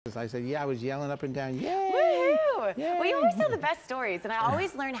I said, yeah, I was yelling up and down, yay! Woohoo! Yay! Well, you always tell the best stories, and I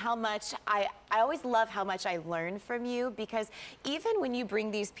always learn how much, I always love how much I learn from you, because even when you bring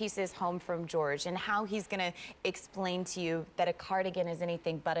these pieces home from George and how he's gonna explain to you that a cardigan is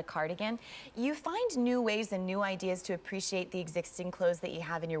anything but a cardigan, you find new ways and new ideas to appreciate the existing clothes that you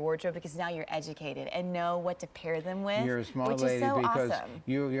have in your wardrobe, because now you're educated and know what to pair them with. You're a smart which lady is so because awesome.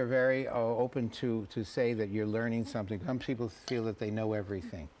 you're very open to say that you're learning something. Some people feel that they know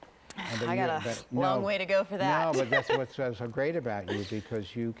everything. I got a long way to go for that. No, but that's what's so great about you,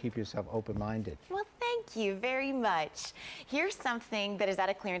 because you keep yourself open-minded. Well, thank you very much. Here's something that is at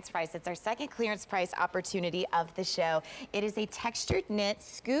a clearance price. It's our second clearance price opportunity of the show. It is a textured knit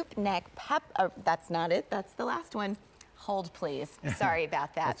scoop neck that's not it. That's the last one. Hold, please. Sorry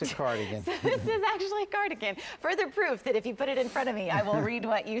about that. It's a cardigan. So this is actually a cardigan. Further proof that if you put it in front of me, I will read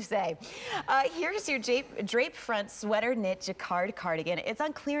what you say. Here's your Drape front sweater knit Jacquard cardigan. It's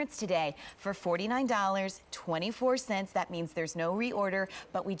on clearance today for $49.24. That means there's no reorder,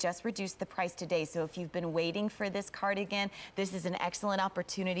 but we just reduced the price today. So if you've been waiting for this cardigan, this is an excellent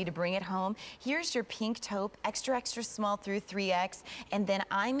opportunity to bring it home. Here's your pink taupe, extra, extra small through 3X. And then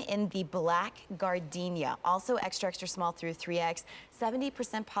I'm in the black gardenia, also extra, extra small through 3X, 70%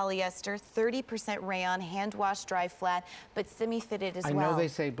 polyester, 30% rayon, hand wash, dry flat, but semi-fitted as well. I know they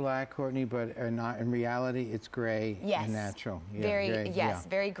say black, Courtney, but not in reality. It's gray and natural. Yeah,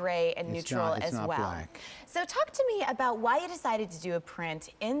 very gray and neutral as well. Black. So talk to me about why you decided to do a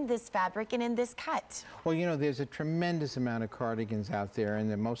print in this fabric and in this cut. Well, you know, there's a tremendous amount of cardigans out there,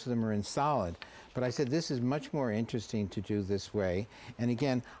 and most of them are in solid. But I said this is much more interesting to do this way. And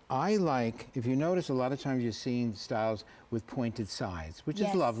again, I like, if you notice, a lot of times you're seeing styles with pointed sides, which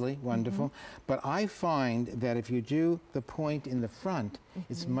is lovely, wonderful. But I find that if you do the point in the front,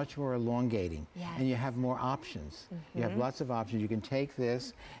 it's much more elongating, and you have more options. You have lots of options. You can take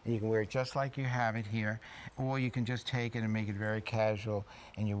this and you can wear it just like you have it here, or you can just take it and make it very casual,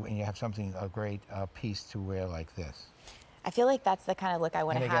 and you have something, a great piece to wear like this. I feel like that's the kind of look I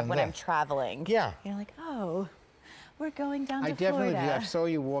want to have when I'm traveling. Yeah. You're like, oh, we're going down to Florida. Florida. If I saw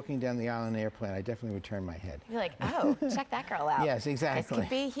you walking down the aisle in an airplane, I definitely would turn my head. You're like, oh, check that girl out. Yes, exactly. This could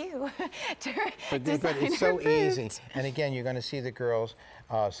be you. But it's so easy. And again, you're going to see the girls.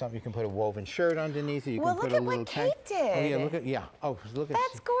 You can put a woven shirt underneath it. You can put a little tank. Kate did. Oh yeah, look at look at.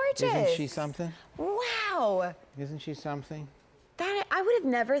 That's gorgeous. Isn't she something? Wow. Isn't she something? I would have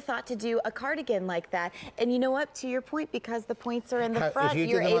never thought to do a cardigan like that. And you know what? To your point, because the points are in the front,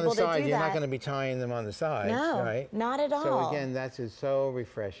 you're able to do that. You're not going to be tying them on the sides, right? Not at all. So again, that's so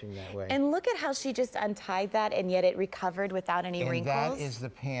refreshing that way. And look at how she just untied that, and yet it recovered without any wrinkles. And that is the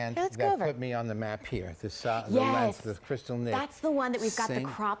pant that put me on the map here. The lens, the crystal knit. That's the one that we've got the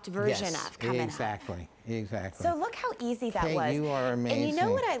cropped version of coming Exactly. Exactly. So look how easy that was. You are amazing. And you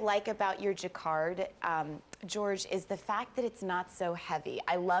know what I like about your Jacquard, George, is the fact that it's not so heavy.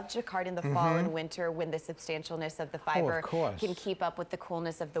 I love Jacquard in the fall and winter when the substantialness of the fiber can keep up with the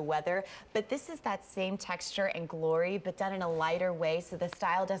coolness of the weather. But this is that same texture and glory, but done in a lighter way, so the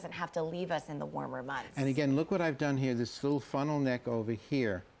style doesn't have to leave us in the warmer months. And again, look what I've done here. This little funnel neck over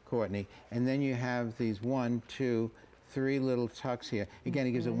here, Courtney, and then you have these 1, 2, 3 little tucks here. Again,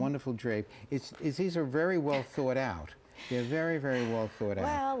 it gives a wonderful drape. These are very well thought out. They're very, very well thought out.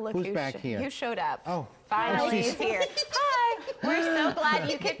 Well, look who's back here? Who showed up? Oh, finally he's here. Hi, we're so glad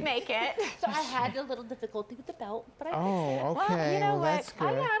you could make it. So I had a little difficulty with the belt, but I okay. Well, you know what? That's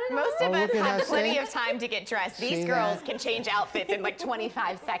good. Most of us have plenty of time to get dressed. These girls can change outfits in like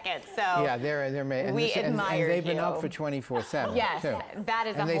 25 seconds. So yeah, they're made. We admire and they've been up for 24/7. Yes, too. that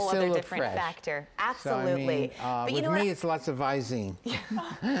is a whole other different factor. Absolutely. So, I mean, with me, it's lots of Visine.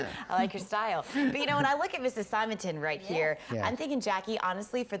 I like your style. But you know, when I look at Mrs. Simonton right here, I'm thinking, Jackie,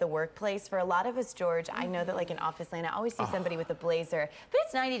 honestly, for the workplace, for a lot of us, George, I know that like in office lane, I always see somebody with a blazer, but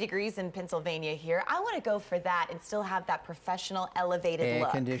it's 90 degrees in Pennsylvania here. I want to go for that and still have that professional, elevated look.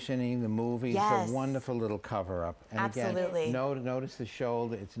 Air conditioning, the movies, a wonderful little cover-up. And absolutely. Again, notice the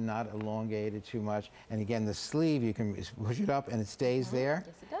shoulder, it's not elongated too much. And again, the sleeve, you can push it up and it stays there.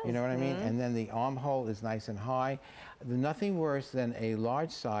 Yes, it does. You know what I mean? And then the armhole is nice and high. Nothing worse than a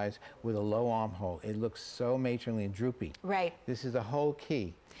large size with a low armhole. It looks so matronly and droopy. Right. This is the whole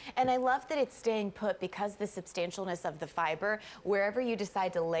key. And I love that it's staying put because the substantialness of the fiber, wherever you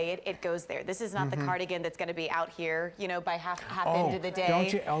decide to lay it, it goes there. This is not the cardigan that's going to be out here, you know, by half end of the day.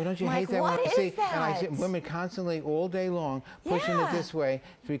 Don't you hate that? What is that? And I see women constantly all day long pushing it this way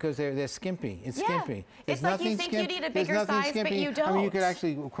because they're skimpy. It's skimpy. It's like you think you need a bigger size, but you don't. I mean, you could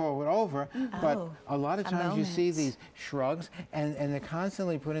actually crawl it over, but a lot of times you see these shrugs, and they're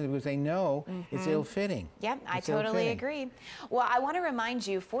constantly putting it because they know it's ill-fitting. Yep, I totally agree. Well, I want to remind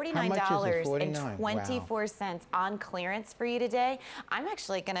you, $49.24 on clearance for you today. I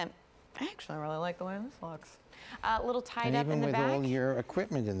actually really like the way this looks. A little tied up in the back. Even with all your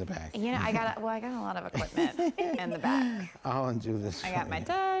equipment in the back. You know, I got a lot of equipment in the back. I'll undo this. I got my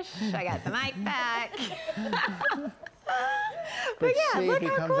tush, I got the mic back. But yeah, see, look it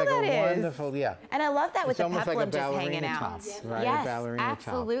how becomes cool like that a is. wonderful, yeah. And I love that with the almost like a peplum just hanging ballerina out. top, right? Yes, A ballerina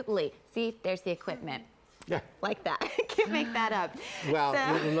absolutely. See, there's the equipment. Yeah. Like that. Can't make that up. Well,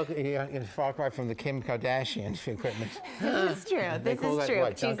 So, you look, it's far cry from the Kim Kardashian equipment. this is true. They This call is that true.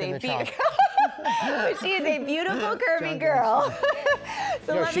 what, junk in the trunk? She is a beautiful, curvy girl.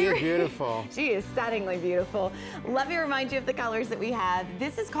 So No, let she me is beautiful. She is stunningly beautiful. Let me remind you of the colors that we have.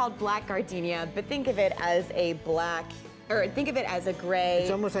 This is called black gardenia, but think of it as a black, or think of it as a gray.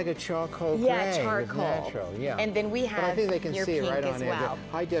 It's almost like a charcoal gray. Yeah, It's charcoal. natural, yeah. And then we But I have think they can your see it pink right on as there. well.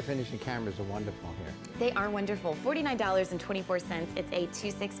 The high definition cameras are wonderful here. They are wonderful. $49.24. It's a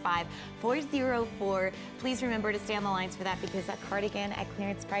 265-404. Please remember to stay on the lines for that because that cardigan at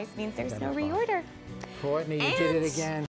clearance price means there's no Wonderful. reorder. Courtney, you did it again.